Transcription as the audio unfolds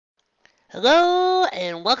Hello,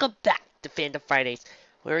 and welcome back to Fandom Fridays,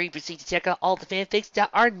 where we proceed to check out all the fanfics that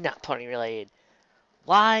are not pony related.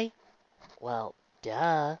 Why? Well,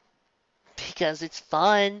 duh. Because it's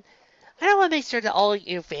fun. I don't want to make sure that all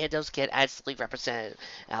your fandoms get adequately represented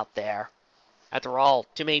out there. After all,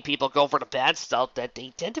 too many people go for the bad stuff that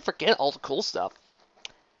they tend to forget all the cool stuff.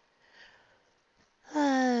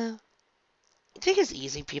 You think it's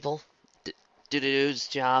easy, people? Do-do-do's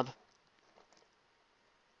job.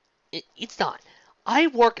 It's not. I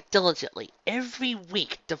work diligently every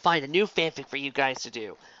week to find a new fanfic for you guys to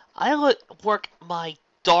do. I work my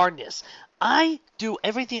darnest. I do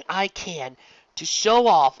everything I can to show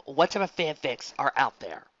off what type of fanfics are out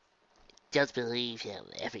there. Just believe him,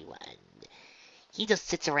 everyone. He just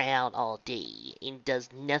sits around all day and does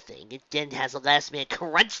nothing and then has a last minute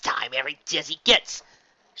crunch time every chance he gets.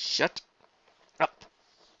 Shut up,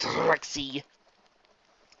 Trixie.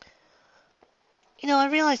 I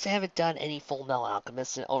realized I haven't done any Full Metal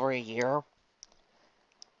Alchemist in over a year.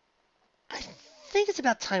 I think it's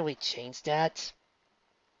about time we changed that.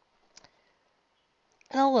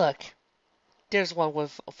 Oh, look. There's one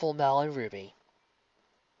with Full Metal and RWBY.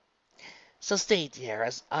 So stay there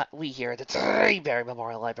as we here at the Berry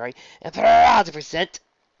Memorial Library and proud to present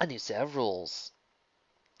a new set of rules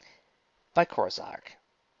by Korzak.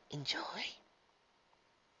 Enjoy.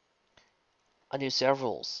 A new set of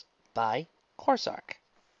rules by Korzak.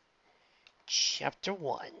 Chapter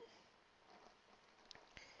 1.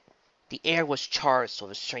 The air was charged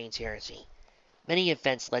with a strange energy. Many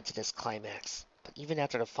events led to this climax, but even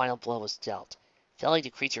after the final blow was dealt, felt like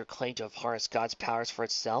the creature claimed to have harnessed God's powers for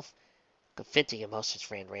itself. Conflicting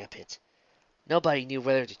emotions ran rampant. Nobody knew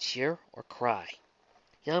whether to cheer or cry.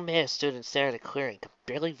 The young man who stood in the center of the clearing could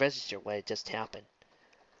barely register what had just happened.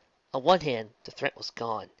 On one hand, the threat was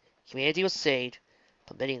gone. Humanity was saved,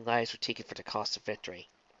 but many lives were taken for the cost of victory.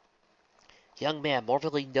 The young man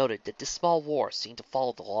morbidly noted that this small war seemed to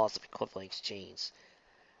follow the laws of equivalent exchange,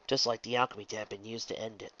 just like the alchemy that had been used to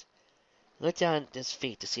end it. He looked down at his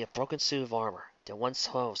feet to see a broken suit of armor that once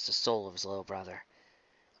housed the soul of his little brother.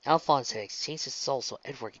 Alphonse had exchanged his soul so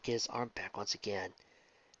Edward could get his arm back once again.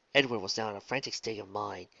 Edward was now in a frantic state of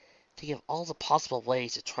mind, thinking of all the possible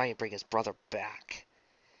ways to try and bring his brother back.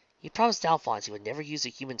 He promised Alphonse he would never use a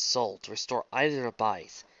human soul to restore either of their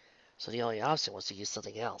bodies, so the only option was to use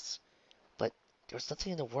something else. But there was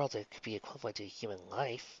nothing in the world that could be equivalent to a human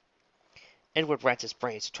life. Edward racked his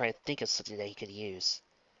brains to try and think of something that he could use.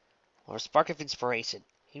 With a spark of inspiration,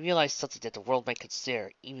 he realized something that the world might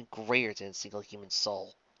consider even greater than a single human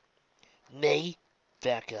soul. May,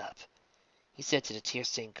 back up, he said to the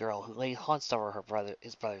tear-stained girl who lay hunched over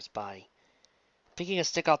his brother's body. Picking a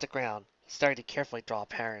stick off the ground, he started to carefully draw a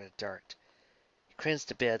pattern in the dirt. He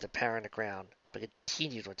cringed a bit at the pattern on the ground, but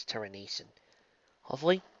continued with determination.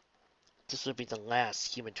 Hopefully, this would be the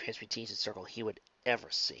last human transmutation circle he would ever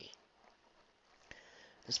see.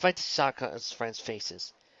 Despite the shock on his friends'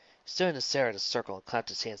 faces, he stood in the center of the circle and clapped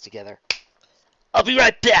his hands together. "I'll be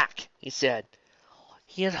right back," he said.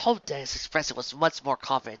 He had hoped that his expression was much more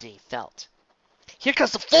confident than he felt. "Here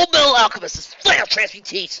comes the Full Metal Alchemist's final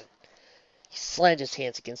transmutation!" He slammed his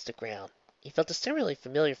hands against the ground. He felt a similarly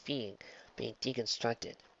familiar feeling being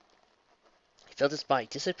deconstructed. He felt his body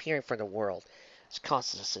disappearing from the world, his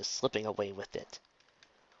consciousness slipping away with it.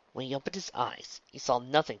 When he opened his eyes, he saw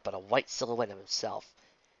nothing but a white silhouette of himself,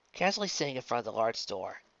 casually sitting in front of the large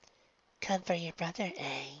door. "Come for your brother,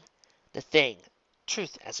 eh?" The thing,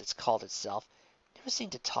 Truth as it's called itself, never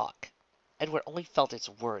seemed to talk. Edward only felt its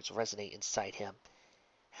words resonate inside him.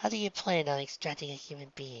 "How do you plan on extracting a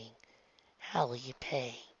human being? How will you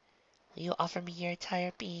pay? Will you offer me your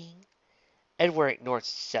entire being?" Edward ignored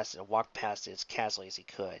his chest and walked past it as casually as he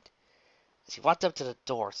could. As he walked up to the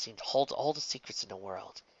door, seemed to hold all the secrets in the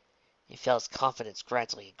world. He felt his confidence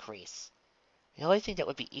gradually increase. The only thing that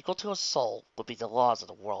would be equal to a soul would be the laws of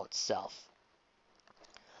the world itself.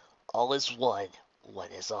 "All is one,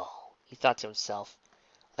 one is all," he thought to himself.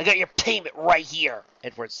 "I got your payment right here,"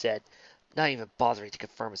 Edward said, not even bothering to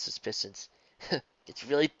confirm his suspicions. "It's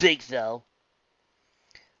really big, though."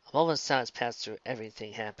 A moment of silence passed through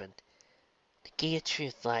everything happened. "The gate of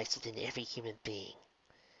truth lies within every human being.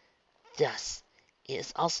 Thus, it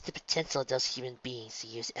is also the potential of those human beings to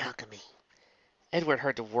use alchemy." Edward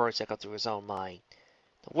heard the words echo through his own mind.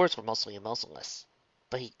 The words were mostly emotionless,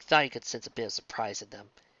 but he thought he could sense a bit of surprise in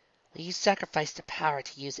them. "Will you sacrifice the power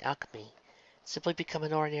to use alchemy? Simply become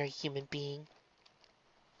an ordinary human being?"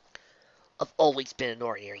 "I've always been an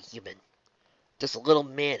ordinary human. Just a little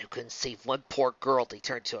man who couldn't save one poor girl they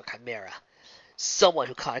turned into a chimera. Someone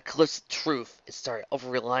who caught a glimpse of truth and started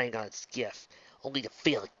over-relying on its gift, only to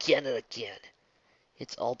fail again and again."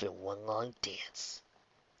 It's all been one long dance.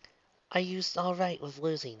 I used all right with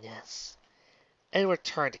losing this. Edward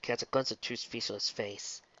turned to catch a glimpse of Truth's featureless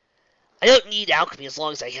face. I don't need alchemy as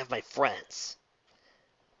long as I have my friends.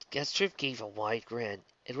 As Truth gave a wide grin,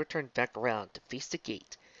 Edward turned back around to face the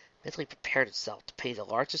gate, mentally prepared himself to pay the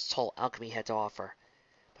largest toll alchemy had to offer.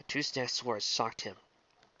 But Truth's next words shocked him.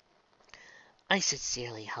 I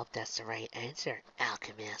sincerely hope that's the right answer,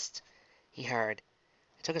 alchemist, he heard.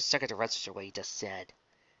 It took a second to register what he just said.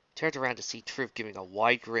 He turned around to see Truth giving a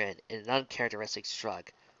wide grin and an uncharacteristic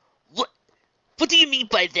shrug. What do you mean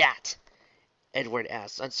by that? Edward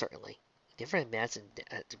asked uncertainly. He never imagined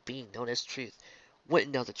that being known as Truth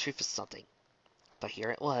wouldn't know the truth of something. But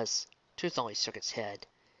here it was. Truth only shook its head.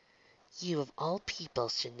 You of all people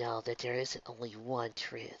should know that there isn't only one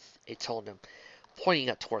truth, it told him,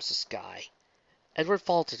 pointing up towards the sky. Edward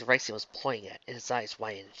followed the direction it was pointing at, and his eyes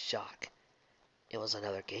widened in shock. It was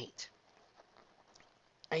another gate.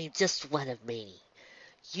 I am just one of many.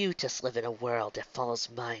 You just live in a world that follows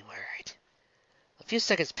my word. A few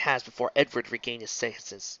seconds passed before Edward regained his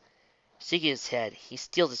senses. Shaking his head, he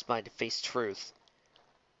steeled his mind to face Truth.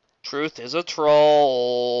 Truth is a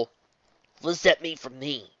troll. What does that mean for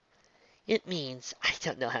me? It means I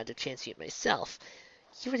don't know how to transmute myself.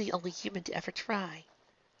 You were the only human to ever try.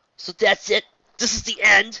 So that's it? This is the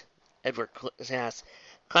end? Edward asked,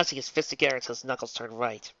 clenching his fists together until his knuckles turned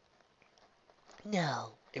white.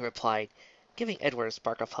 No, it replied, giving Edward a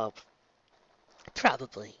spark of hope.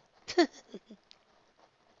 Probably.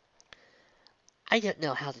 I don't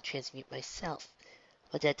know how to transmute myself,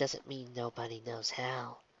 but that doesn't mean nobody knows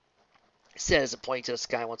how. He said as he pointed to the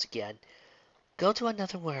sky once again. Go to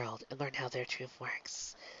another world and learn how their truth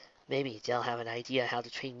works. Maybe they'll have an idea how to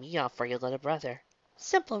train me off for your little brother.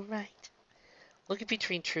 Simple, right? Looking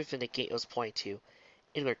between Truth and the gate it was pointing to,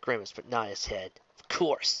 Edward grimaced but nodded his head. Of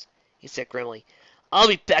course, he said grimly. I'll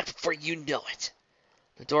be back before you know it.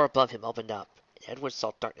 The door above him opened up, and Edward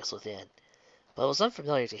saw darkness within, but it was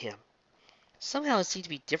unfamiliar to him. Somehow it seemed to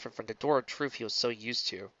be different from the door of truth he was so used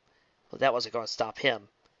to, but that wasn't going to stop him.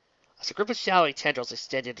 As a group of shadowy tendrils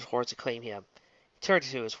extended towards to claim him, he turned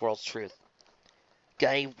to his world's truth.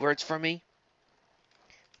 Got any words for me?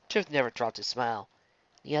 Truth never dropped his smile.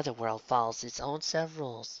 The other world follows its own set of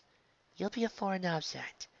rules. You'll be a foreign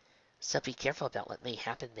object, so be careful about what may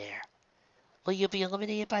happen there. Will you be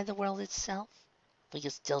eliminated by the world itself? Will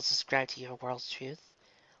you still subscribe to your world's truth?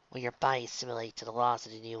 Will your body assimilate to the laws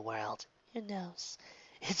of the new world? Who knows?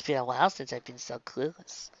 It's been a while since I've been so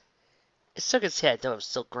clueless. It shook its head, though it was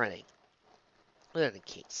still grinning. Whatever the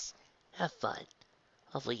case, have fun.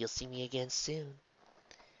 Hopefully you'll see me again soon.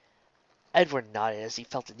 Edward nodded as he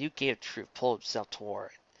felt the new gate of truth pull himself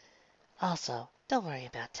toward. Also, don't worry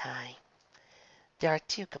about time. There are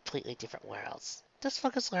two completely different worlds. Just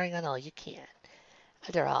focus learning on all you can.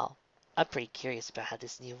 After all, I'm pretty curious about how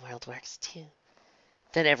this new world works too.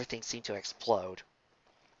 Then everything seemed to explode.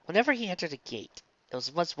 Whenever he entered a gate, it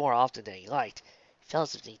was much more often than he liked. He felt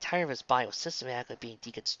as if the entire of his body was systematically being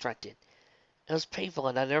deconstructed. It was a painful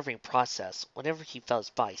and unnerving process whenever he felt his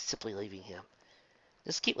body simply leaving him.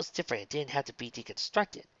 This gate was different and didn't have to be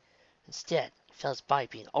deconstructed. Instead, he felt his body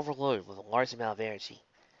being overloaded with a large amount of energy.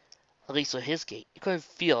 At least with his gate, he couldn't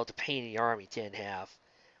feel the pain in the arm he didn't have.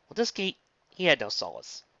 With this gate, he had no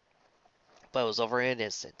solace. But it was over in an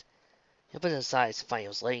instant. He opened his eyes to find he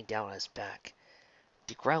was laying down on his back.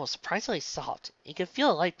 The ground was surprisingly soft, and he could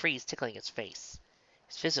feel a light breeze tickling his face.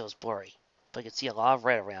 His vision was blurry, but he could see a lot of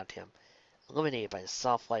red around him, illuminated by the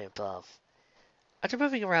soft light above. After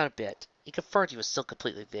moving around a bit, he confirmed he was still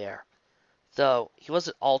completely there, though he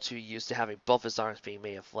wasn't all too used to having both his arms being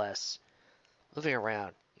made of flesh. Moving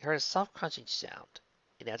around, he heard a soft crunching sound,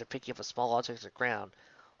 and after picking up a small object off the ground,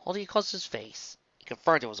 holding it close to his face, he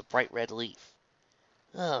confirmed it was a bright red leaf.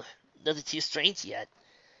 Oh, nothing too strange yet,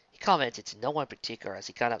 he commented to no one in particular as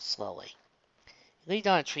he got up slowly. He leaned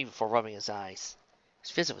on a tree before rubbing his eyes.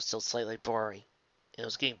 His vision was still slightly blurry, and it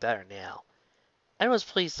was getting better now. Edward was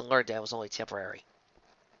pleased to learn that it was only temporary.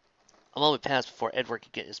 A moment passed before Edward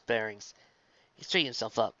could get his bearings. He straightened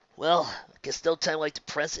himself up. Well, I guess no time like the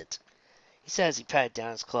present, he said as he patted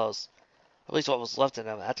down his clothes, or at least what was left of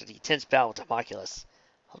them after the intense battle with Homunculus.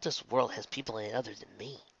 I hope this world has people in it other than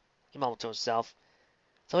me, he mumbled to himself.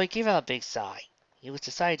 Though he gave out a big sigh, he was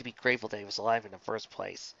decided to be grateful that he was alive in the first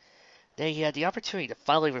place, that he had the opportunity to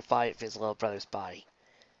finally revive his little brother's body,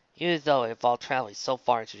 even though it involved traveling so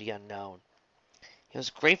far into the unknown. He was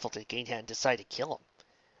grateful that Gane hadn't decided to kill him,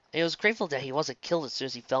 and he was grateful that he wasn't killed as soon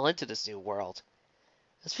as he fell into this new world.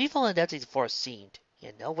 As peaceful and empty the forest seemed, he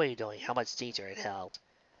had no way of knowing how much danger it held.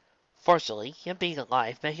 Fortunately, him being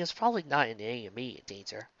alive meant he was probably not in any immediate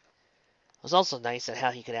danger. was also nice at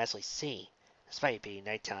how he could actually see, despite it being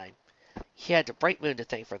nighttime. He had the bright moon to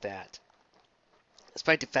thank for that,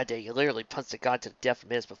 despite the fact that he literally punched the god to death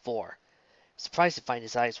minutes before. Surprised to find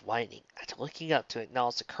his eyes widening after looking up to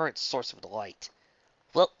acknowledge the current source of the light.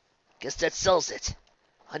 Well, guess that settles it.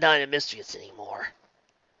 I'm not in a mysteries anymore.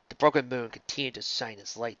 The broken moon continued to shine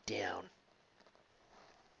its light down.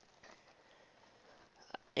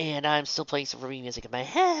 And I'm still playing some RWBY music in my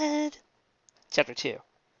head. Chapter 2.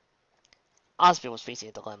 Osmond was facing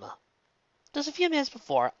a dilemma. Just a few minutes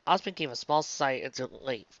before, Osmond gave a small sigh of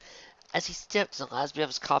relief as he sipped the last bit of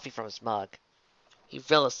his coffee from his mug. He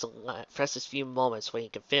relished the precious few moments when he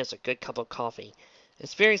could finish a good cup of coffee,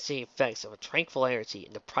 experiencing the effects of a tranquil energy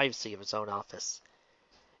in the privacy of his own office.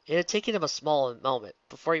 It had taken him a small moment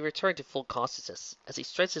before he returned to full consciousness as he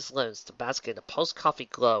stretched his limbs to bask in the post-coffee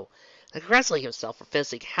glow and congratulate himself for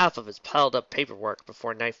finishing half of his piled-up paperwork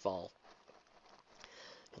before nightfall.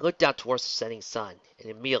 He looked down towards the setting sun and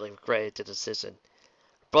immediately regretted the decision.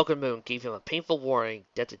 The broken moon gave him a painful warning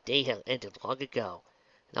that the day had ended long ago,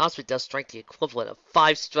 and Osmond thus drank the equivalent of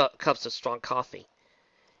 5 cups of strong coffee.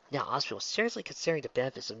 Now Osmond was seriously considering the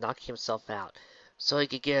benefits of knocking himself out, so he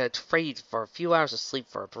could get ready for a few hours of sleep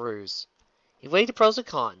for a bruise. He weighed the pros and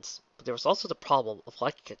cons, but there was also the problem of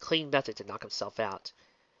lacking a clean method to knock himself out.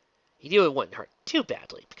 He knew it wouldn't hurt too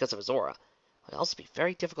badly because of his aura, but it would also be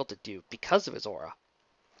very difficult to do because of his aura.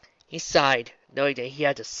 He sighed, knowing that he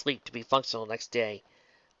had to sleep to be functional the next day.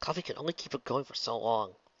 Coffee could only keep him going for so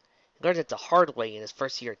long. He learned it the hard way in his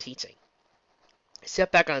first year of teaching. He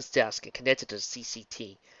sat back on his desk and connected to the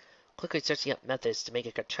CCT, quickly searching up methods to make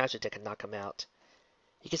a contraption that could knock him out.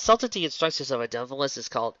 He consulted the instructions of a devices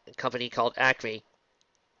company called Acme.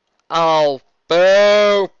 Oh,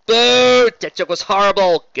 boo! Boo! That joke was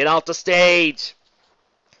horrible! Get off the stage!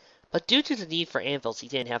 But due to the need for anvils he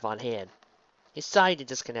didn't have on hand, he sighed and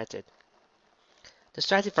disconnected.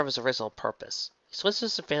 Distracted from his original purpose, he switched to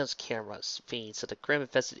surveillance cameras feeds to the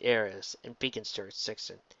grim-infested areas in Beacon's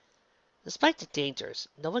jurisdiction. Despite the dangers,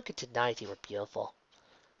 no one could deny they were beautiful.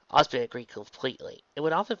 Osmond agreed completely, and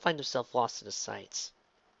would often find himself lost in the sights.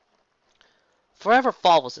 Forever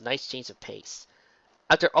Fall was a nice change of pace.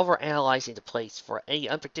 After overanalyzing the place for any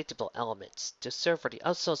unpredictable elements to serve for the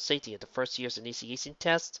outside safety of the first year's initiation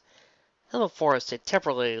test, Hello Forest had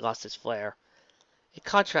temporarily lost its flair. In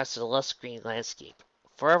contrast to the lush green landscape,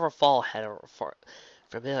 Forever Fall had a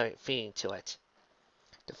familiar feeling to it.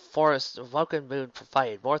 The forest's welcome moon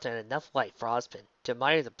provided more than enough light for Osmond to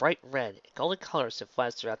admire the bright red and golden colors that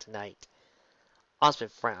flashed throughout the night.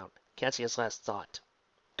 Osmond frowned, catching his last thought.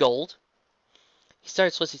 Gold? He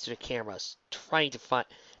started switching through the cameras, trying to find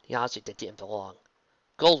the object that didn't belong.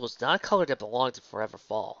 Gold was not a color that belonged to Forever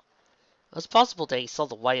Fall. It was possible that he saw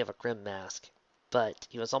the white of a grim mask, but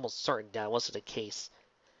he was almost certain that it wasn't the case.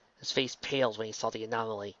 His face paled when he saw the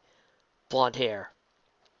anomaly. Blonde hair.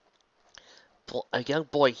 A young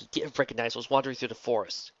boy he didn't recognize was wandering through the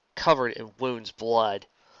forest, covered in wounds' blood.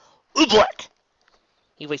 Oobleck!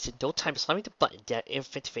 He wasted no time slamming the button that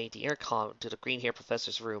activated the intercom to the green-haired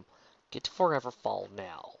professor's room. Get to Forever Fall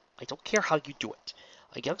now. I don't care how you do it.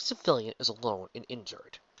 A young civilian is alone and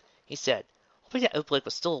injured, he said, hoping that Oobleck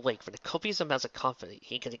was still awake from the copious amounts of coffee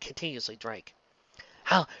he continuously drank.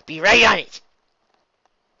 I'll be right on it!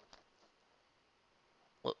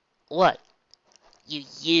 What? You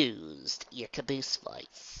used your caboose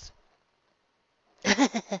voice.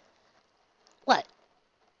 What?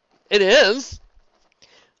 It is!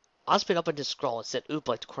 Osmond opened his scroll and sent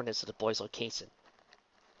Oobleck the coordinates of the boy's location.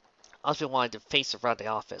 Osmond wanted to face around the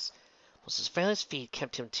office, but his surveillance feed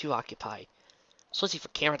kept him too occupied. Switching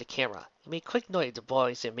from camera to camera, he made quick note of the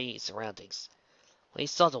boy's immediate surroundings. When he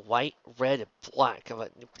saw the white, red, and black of a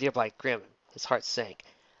nearby Grim, his heart sank.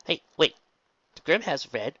 Hey, wait. The Grim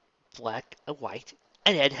has red, black, and white,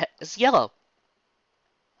 and Ed has yellow.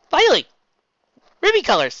 Finally! RWBY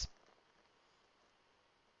colors!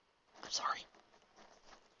 I'm sorry.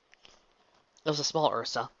 It was a small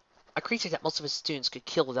Ursa, a creature that most of his students could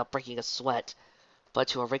kill without breaking a sweat, but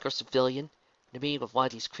to a regular civilian, the meeting with one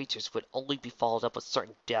of these creatures would only be followed up with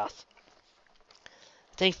certain death.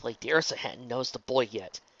 Thankfully, the Ursa hadn't noticed the boy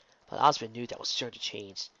yet, but Osmond knew that was sure to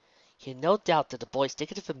change. He had no doubt that the boy's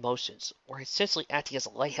negative emotions were essentially acting as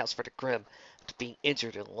a lighthouse for the Grim after being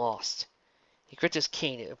injured and lost. He gripped his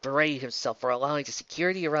cane and berated himself for allowing the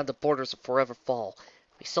security around the borders of Forever Fall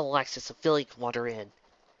to be so lax that civilians could wander in.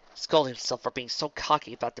 He scolded himself for being so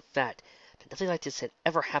cocky about the fact that nothing like this had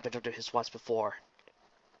ever happened under his watch before.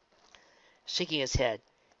 Shaking his head,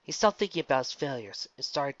 he stopped thinking about his failures and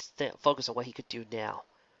started to focus on what he could do now.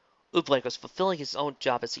 Oobleck was fulfilling his own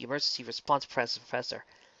job as the emergency response professor,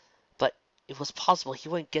 but It was possible he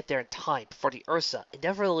wouldn't get there in time before the Ursa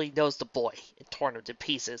inevitably nosed the boy and torn him to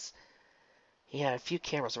pieces. He had a few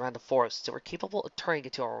cameras around the forest that were capable of turning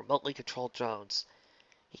into remotely controlled drones.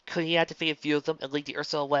 Could he activate a few of them and lead the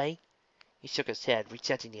Ursa away? He shook his head,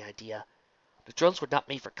 rejecting the idea. The drones were not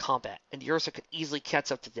made for combat, and the Ursa could easily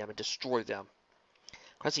catch up to them and destroy them.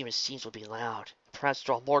 Crashing machines would be loud, and perhaps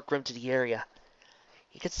draw more Grimm to the area.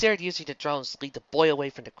 He considered using the drones to lead the boy away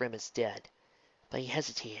from the Grimm instead, but he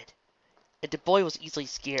hesitated. If the boy was easily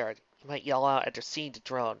scared, he might yell out after seeing the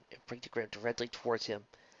drone and bring the Grimm directly towards him.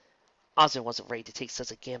 Osmond wasn't ready to take such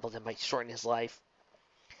a gamble that might shorten his life.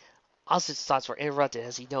 Osmond's thoughts were interrupted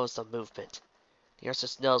as he noticed a movement. The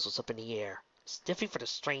Ursa's nose was up in the air, sniffing for the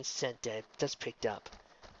strange scent that it just picked up.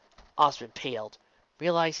 Osmond paled,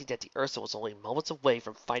 realizing that the Ursa was only moments away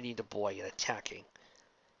from finding the boy and attacking.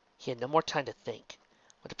 He had no more time to think.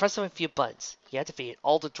 With the press of a few buttons, he activated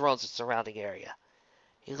all the drones in the surrounding area.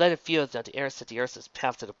 He led a few of them to intercept the Ursa's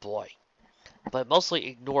path to the boy, but mostly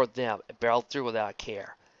ignored them and barreled through without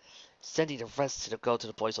care, sending the rest to go to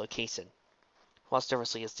the boy's location. He watched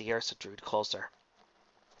nervously as the Ursa drew closer.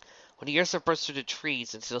 When the Ursa burst through the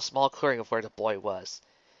trees into the small clearing of where the boy was,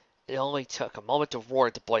 it only took a moment to roar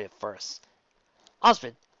at the boy at first.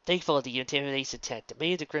 Osmond, thankful of the intimidation attack that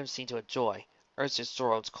many of the Grimm seemed to enjoy, urged his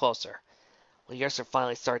drones closer. When the Ursa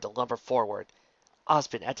finally started to lumber forward,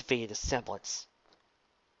 Osmond activated a semblance.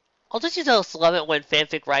 Oh, don't you just love it when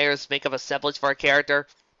fanfic writers make up a semblance for a character?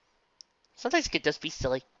 Sometimes it can just be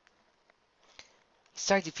silly. He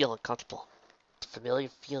started to feel uncomfortable, the familiar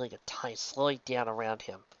feeling of time slowing down around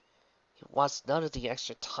him. He lost none of the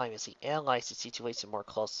extra time as he analyzed the situation more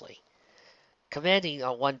closely. Commanding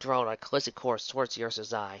on one drone on collision course towards the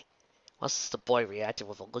Ursa's eye, once the boy reacted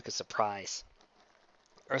with a look of surprise.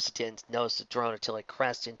 Ursa didn't notice the drone until it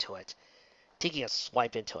crashed into it, taking a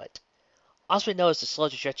swipe into it. Osmond noticed the slow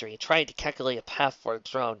trajectory and tried to calculate a path for the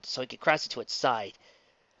drone so he could crash into its side.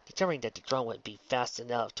 Determining that the drone wouldn't be fast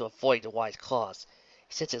enough to avoid the wide claws,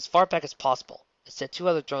 he sent it as far back as possible and sent two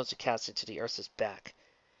other drones to cast into the Ursa's back.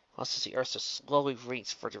 Watched the Ursa slowly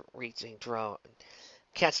reached for the reaching drone,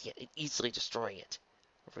 catching it and easily destroying it,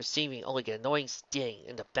 receiving only an annoying sting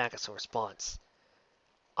in the back as a response.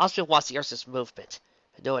 Osmond watched the Ursa's movement,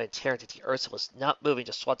 and knowing in terror that the Ursa was not moving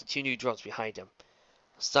to swat the two new drones behind him,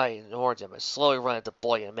 decided to ignore them and slowly run at the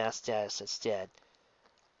boy in mass status instead.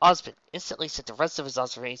 Osmond instantly sent the rest of his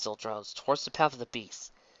observational drones towards the path of the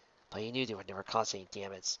beast, but he knew they would never cause any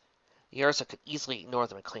damage. The Ursa could easily ignore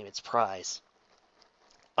them and claim its prize.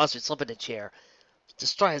 Osmond slumped in the chair,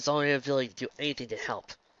 distraught his own inability to do anything to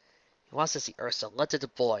help. He watched as the Ursa leapt at the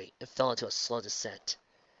boy and fell into a slow descent.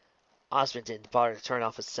 Osmond didn't bother to turn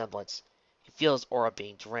off his semblance. He could feel his aura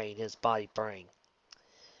being drained and his body burning.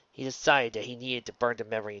 He decided that he needed to burn the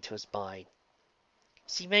memory into his mind.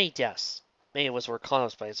 See, many deaths, many of which were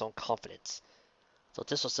caused by his own confidence, though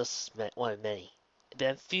this was just one of many. It had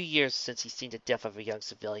been a few years since he'd seen the death of a young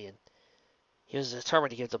civilian. He was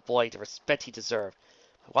determined to give the boy the respect he deserved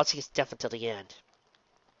by watching his death until the end.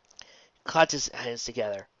 He clapped his hands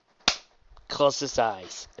together, closed his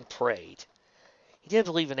eyes, and prayed. He didn't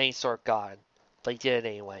believe in any sort of god, but he did it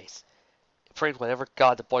anyways. He prayed whatever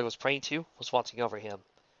god the boy was praying to was watching over him.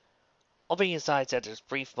 Opening his eyes after this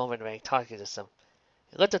brief moment of antagonism,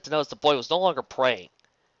 he looked up to notice the boy was no longer praying.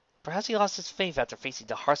 Perhaps he lost his faith after facing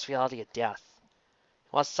the harsh reality of death.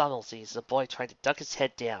 He watched somnolently as the boy tried to duck his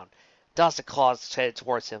head down, dodged the claws headed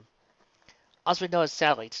towards him. Osmond noticed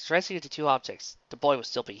sadly, stressing into two objects, the boy would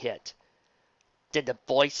still be hit. Then the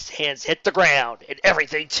boy's hands hit the ground, and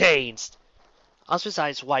everything changed. Osmond's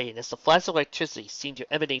eyes widened as the flash of electricity seemed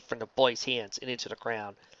to emanate from the boy's hands and into the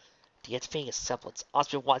ground. Deactivating his semblance,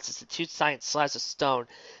 Osmond watched as the two giant slabs of stone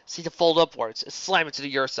seemed to fold upwards and slam into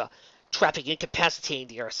the Ursa, trapping and incapacitating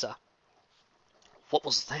the Ursa. What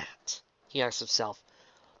was that? He asked himself,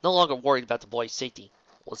 no longer worried about the boy's safety.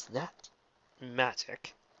 Was that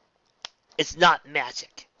magic? It's not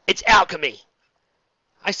magic. It's alchemy.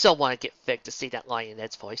 I still want to get Fig to say that line in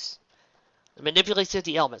Ed's voice. The manipulation of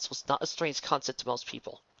the elements was not a strange concept to most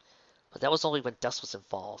people, but that was only when dust was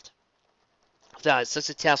involved. Without it, such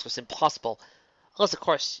a task was impossible, unless, of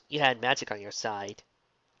course, you had magic on your side.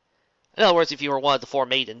 In other words, if you were one of the four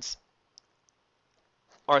maidens,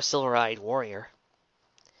 or a silver-eyed warrior.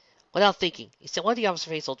 Without thinking, he sent one of the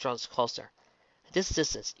observational drones closer. At this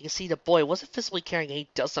distance, you can see the boy wasn't physically carrying any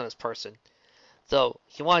dust on his person, though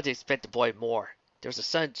he wanted to expect the boy more. There was a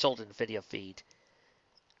sudden jolt in the video feed.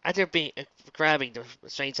 After grabbing the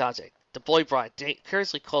strange object, the boy brought it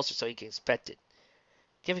curiously closer so he could inspect it,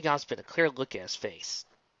 giving Osmond a clear look at his face.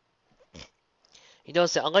 He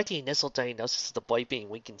noticed that unlike the initial diagnosis of the boy being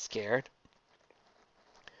weak and scared,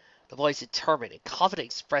 The boy's determined and confident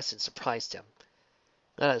expression surprised him.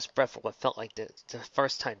 Not out of his breath for what felt like the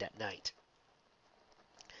first time that night.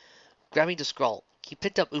 Grabbing the scroll, he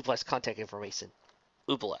picked up Oobleck's contact information.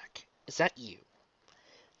 Oobleck, is that you?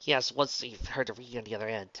 He asked once he heard a ring on the other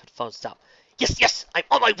end. The phone stopped. Yes, I'm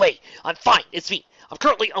on my way. I'm fine, it's me. I'm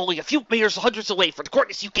currently only a few meters, hundreds away from the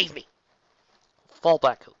coordinates you gave me. Fall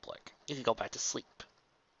back, Oobleck. You can go back to sleep.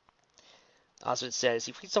 Osmond said as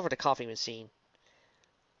he reached over the coffee machine.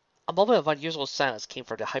 A moment of unusual silence came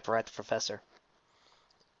from the hyperactive professor.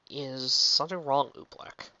 Is something wrong,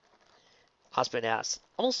 Oobleck? Osmond asked,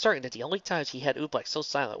 almost certain that the only times he had Oobleck so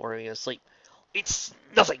silent were when he was asleep. It's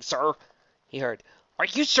nothing, sir, he heard. Are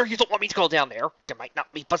you sure you don't want me to go down there? There might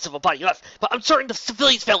not be much of a body left, but I'm certain the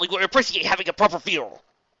civilian's family would appreciate having a proper funeral.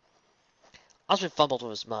 Osmond fumbled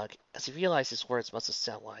with his mug, as he realized his words must have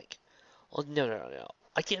sounded like, Oh, no.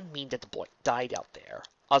 I didn't mean that the boy died out there.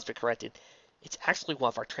 Osmond corrected. It's actually one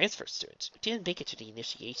of our transfer students who didn't make it to the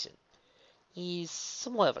initiation. He's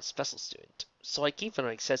somewhat of a special student, so I gave him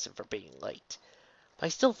an exception for being late. But I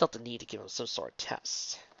still felt the need to give him some sort of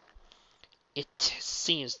test. It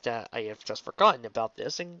seems that I have just forgotten about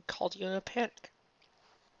this and called you in a panic.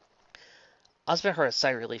 Osmond heard a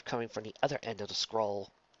sigh of relief coming from the other end of the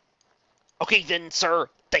scroll. Okay then, sir,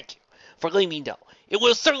 thank you for letting me know. It would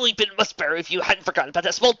have certainly been much better if you hadn't forgotten about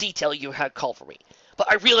that small detail you had called for me.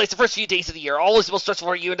 But I realize the first few days of the year are always the most stressful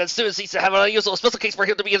for you, and as soon as he to have an unusual special case for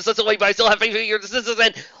him to be in such a way, but I still have faith in your decisions,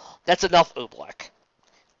 and that's enough, Oobleck.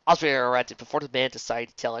 Osmond interrupted before the man decided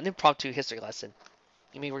to tell an impromptu history lesson.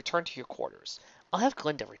 You may return to your quarters. I'll have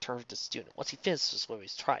Glinda return with the student once he finishes with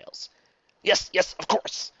his trials. Yes, of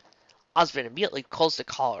course. Osmond immediately closed the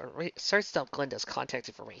collar and searched up Glinda's contact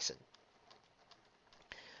information.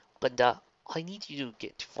 Glinda, I need you to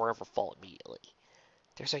get to Forever Fall immediately.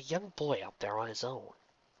 There's a young boy out there on his own.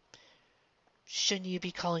 Shouldn't you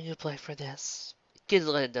be calling Oobleck for this?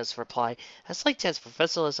 Glinda's reply had slight tense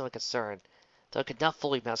professionalism and concern, though it could not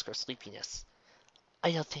fully mask her sleepiness.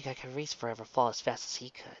 I don't think I can reach Forever Fall as fast as he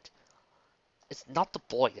could. It's not the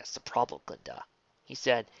boy that's the problem, Glinda, he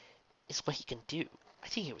said. It's what he can do. I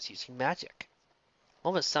think he was using magic. A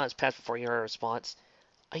moment of silence passed before he heard a response.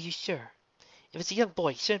 Are you sure? If it's a young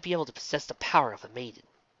boy, he shouldn't be able to possess the power of a maiden.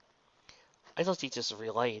 I don't think this is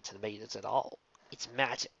related to the maidens at all. It's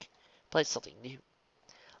magic, but it's something new.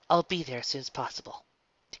 I'll be there as soon as possible.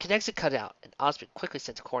 The connection cut out, and Osmond quickly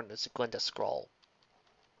sent the coordinates to Glinda's scroll.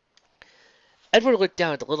 Edward looked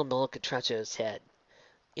down at the little metal contraption in his head.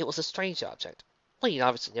 It was a strange object, one he'd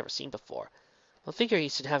obviously never seen before, a figure he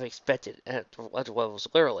should have expected at what was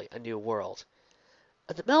literally a new world.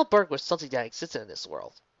 If the metal bird was something that existed in this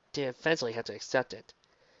world, he eventually had to accept it.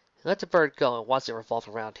 He let the bird go and watched it revolve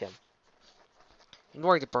around him.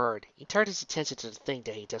 Ignoring the bird, he turned his attention to the thing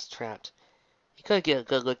that he just trapped. He couldn't get a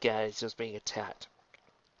good look at it as it was being attacked,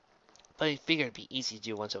 but he figured it'd be easy to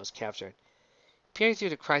do once it was captured. Peering through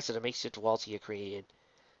the cracks of the makeshift walls he had created,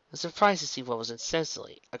 I was surprised to see what was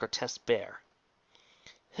essentially a grotesque bear.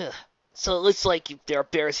 Huh, so it looks like there are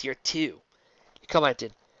bears here too, he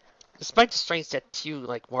commented. Despite the strange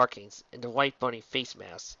tattoo-like markings and the white bony face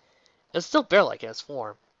mask, it was still bear-like in its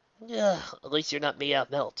form. Ugh, at least you're not made out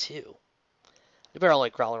of metal too. The bear only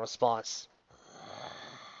growled in response.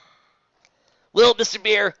 Well, Mr.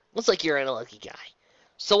 Bear, looks like you're an unlucky guy.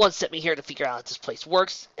 Someone sent me here to figure out how this place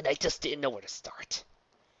works, and I just didn't know where to start.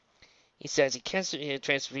 He said as he transferred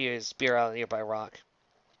his spear out of a nearby rock.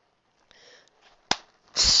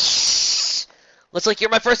 Looks like you're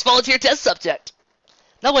my first volunteer test subject.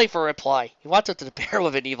 Not waiting for a reply, he walked up to the bear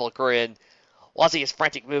with an evil grin, watching his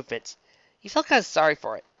frantic movements. He felt kind of sorry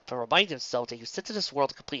for it, but reminded himself that he was sent to this world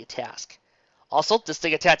to complete a task. Also, this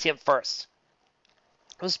thing attacked him first.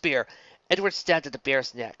 With his spear, Edward stabbed at the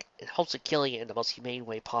bear's neck, in hopes of killing it in the most humane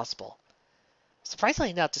way possible.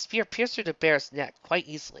 Surprisingly enough, the spear pierced through the bear's neck quite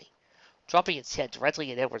easily, dropping its head directly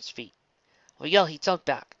at Edward's feet. With a yell, he jumped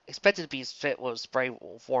back, expecting to be hit with spray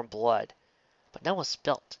warm blood, but none was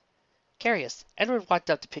spilt. Curious, Edward walked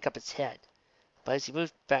up to pick up its head, but as he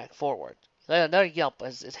moved back forward, he let another yelp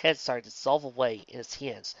as his head started to dissolve away in his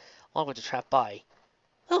hands, along with the trapped body.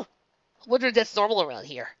 Oh, I wonder if that's normal around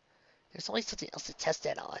here. There's always something else to test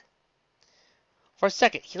that on. For a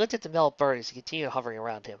second, he looked at the metal bird as he continued hovering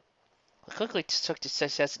around him. But quickly took the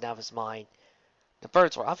suggestion out of his mind. The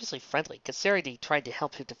birds were obviously friendly, considering he tried to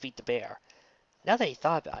help him defeat the bear. Now that he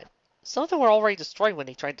thought about it, some of them were already destroyed when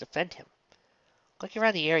they tried to defend him. Looking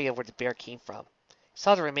around the area where the bear came from, he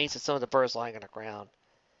saw the remains of some of the birds lying on the ground.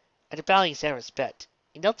 After bowing his head in respect,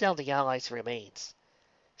 he knelt down to analyze the remains.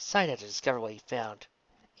 He sighed after discovering what he found.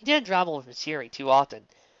 He didn't travel with Mitsuri too often,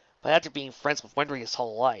 but after being friends with Winry his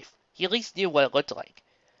whole life, he at least knew what it looked like.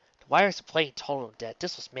 The Wires plain told him that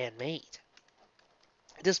this was man-made.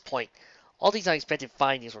 At this point, all these unexpected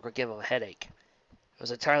findings were going to give him a headache. It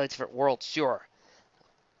was an entirely different world, sure,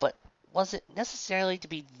 but was it necessarily to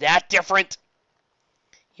be that different?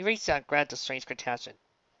 He reached out and grabbed the strange contraption.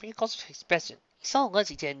 Bringing closer to his expression, he saw a lens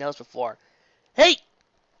he didn't notice before. Hey!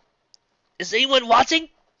 Is anyone watching?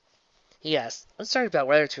 He asked, uncertain about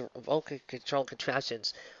whether to remote control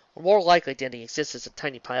contraptions were more likely than the existence of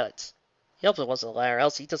tiny pilots. He hoped it wasn't the latter,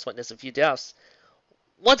 else he just witnessed a few deaths.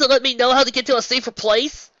 Want to let me know how to get to a safer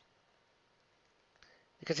place?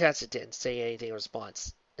 The contraption didn't say anything in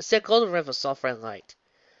response. Instead, glowed a rim of soft red light.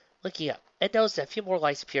 Looking up, Ed noticed that a few more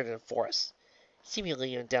lights appeared in the forest, seemingly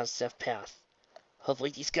leading down a safe path. Hopefully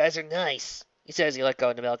these guys are nice, he said as he let go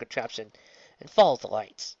of the metal contraption and followed the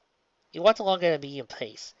lights. He walked along at a medium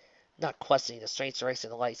pace, not questioning the strange direction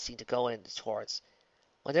the lights seemed to go in towards.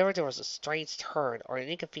 Whenever there was a strange turn or an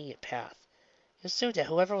inconvenient path, he assumed that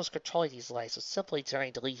whoever was controlling these lights was simply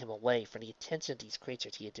trying to lead him away from the attention of these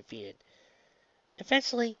creatures he had defeated.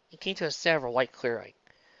 Eventually, he came to the center of a white clearing.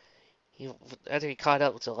 After he caught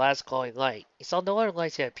up with the last glowing light, he saw no other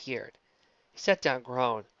lights had appeared. He sat down and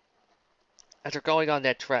groaned. After going on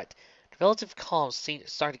that trek, the relative calm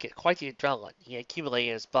started to get quite the adrenaline he had accumulated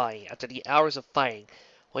in his body after the hours of fighting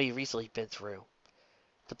what he had recently been through.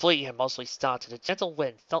 The bleeding had mostly stopped, and the gentle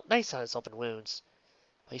wind felt nice on his open wounds,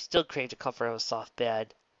 but he still craved the comfort of a soft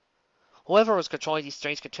bed. Whoever was controlling these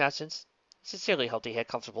strange contraptions, he sincerely hoped they had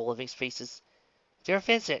comfortable living spaces. If their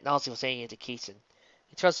offensive technology was any indication,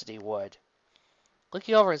 he trusted he would.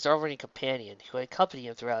 Looking over his overweening companion, who had accompanied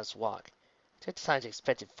him throughout his walk, he took the time to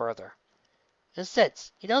inspect it further. In a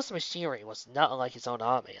sense, he noticed the machinery was not unlike his own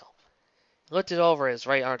automail. He looked it over his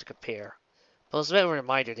right arm to compare, but was met with a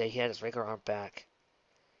reminder that he had his regular arm back.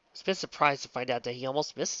 He was a bit surprised to find out that he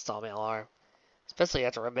almost missed his automail arm, especially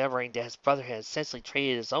after remembering that his brother had essentially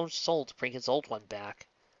traded his own soul to bring his old one back.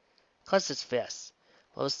 He clenched his fist,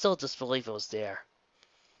 but was still disbelief it was there.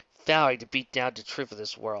 Vowing to beat down the truth of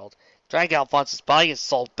this world, drag Alphonse's body and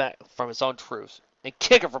soul back from his own truth, and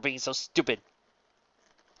kick him for being so stupid.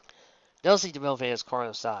 Noticing the movement in his corner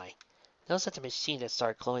of his eye, noticed that the machine had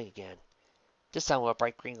started glowing again. This time with a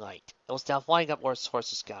bright green light, and was now flying upwards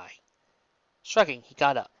towards the sky. Shrugging, he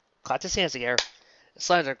got up, clapped his hands in the air, and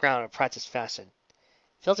slid on the ground in a practiced fashion.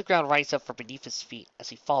 He felt the ground rise up from beneath his feet as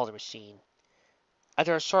he followed the machine.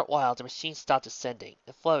 After a short while, the machine stopped ascending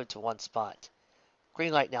and floated to one spot.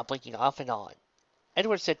 Green light now blinking off and on.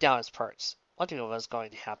 Edward sat down on his perch, wondering what was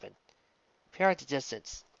going to happen. Appearing at the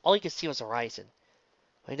distance, all he could see was the horizon,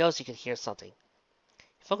 but he noticed he could hear something.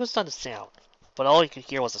 He focused on the sound, but all he could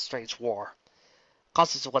hear was a strange roar.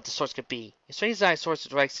 Conscious of what the source could be, he strained his eyes towards the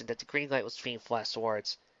direction that the green light was being flashed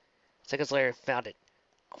towards. Seconds later, he found it.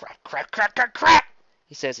 Crack, crack, crack, crack, crack!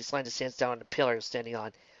 He said as he slammed his hands down on the pillar he was standing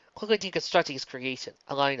on, quickly deconstructing his creation,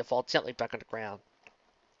 allowing it to fall gently back on the ground.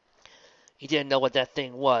 He didn't know what that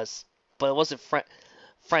thing was, but it wasn't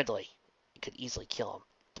friendly. It could easily kill him.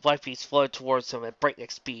 The black beast floated towards him at breakneck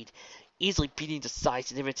speed, easily beating the size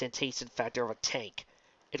and imitation factor of a tank.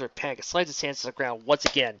 Edward panicked and slammed his hands to the ground once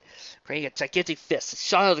again, creating a gigantic fist and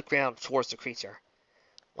shot out of the ground towards the creature.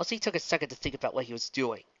 Once he took a second to think about what he was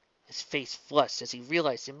doing, his face flushed as he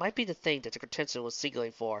realized it might be the thing that the contention was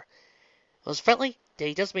signaling for. It was friendly, that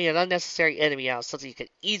he just made an unnecessary enemy out of something he could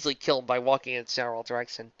easily kill him by walking in its general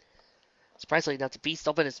direction. Surprisingly enough, the beast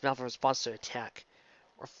opened its mouth in response to an attack,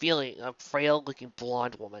 revealing a frail-looking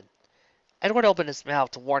blonde woman. Edward opened his mouth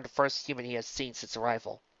to warn the first human he had seen since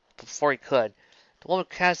arrival, but before he could, the woman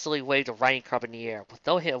casually waved a riding crop in the air, with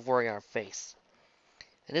no hint of worry on her face.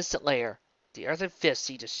 An instant later, the earthen fist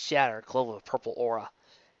seemed to shatter and glow with a purple aura,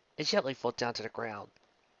 and gently float down to the ground.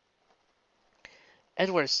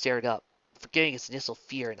 Edward stared up, forgetting his initial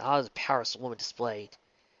fear and awe of the powers the woman displayed.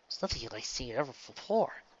 It was nothing like seen ever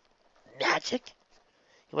before. Magic?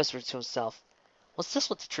 He whispered to himself. Was this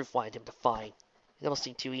what the truth wanted him to find? It almost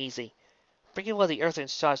seemed too easy. Bringing one of the earthen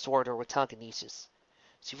shards toward her with telekinesis.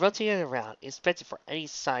 She rotated it around and inspected for any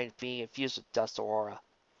sign of being infused with dust or aura.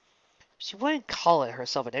 She wouldn't call it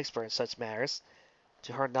herself an expert in such matters.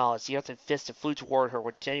 To her knowledge, the earthen fist that flew toward her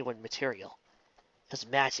were genuine material. It was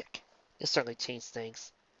magic. It certainly changed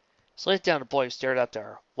things. She laid down the boy who stared up to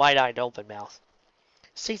her, wide-eyed and open-mouthed.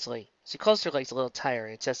 Seasonally, she closed her legs a little tighter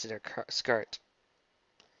and adjusted her skirt.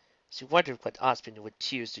 She wondered what Osmond would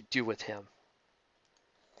choose to do with him.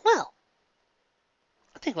 Well,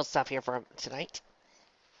 I think we'll stop here for tonight.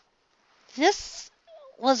 This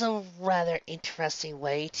was a rather interesting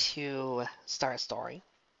way to start a story.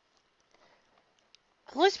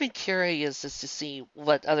 I've always been curious as to see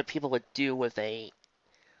what other people would do with an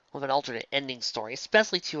alternate ending story,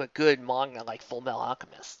 especially to a good manga like Fullmetal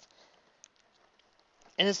Alchemist.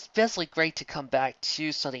 And it's especially great to come back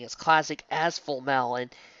to something as classic as Full Metal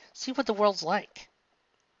and see what the world's like.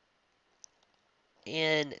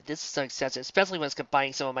 And this is so exciting, especially when it's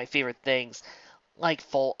combining some of my favorite things like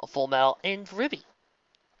Full Metal and RWBY.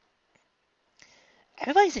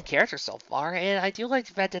 Everybody's in character so far, and I do like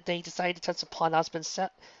the fact that they decided to touch upon Osmond's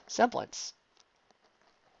semblance.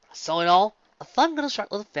 So in all, a fun little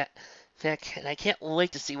short little fic, and I can't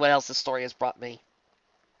wait to see what else the story has brought me.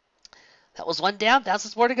 That was one down,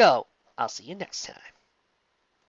 that's more to go. I'll see you next time.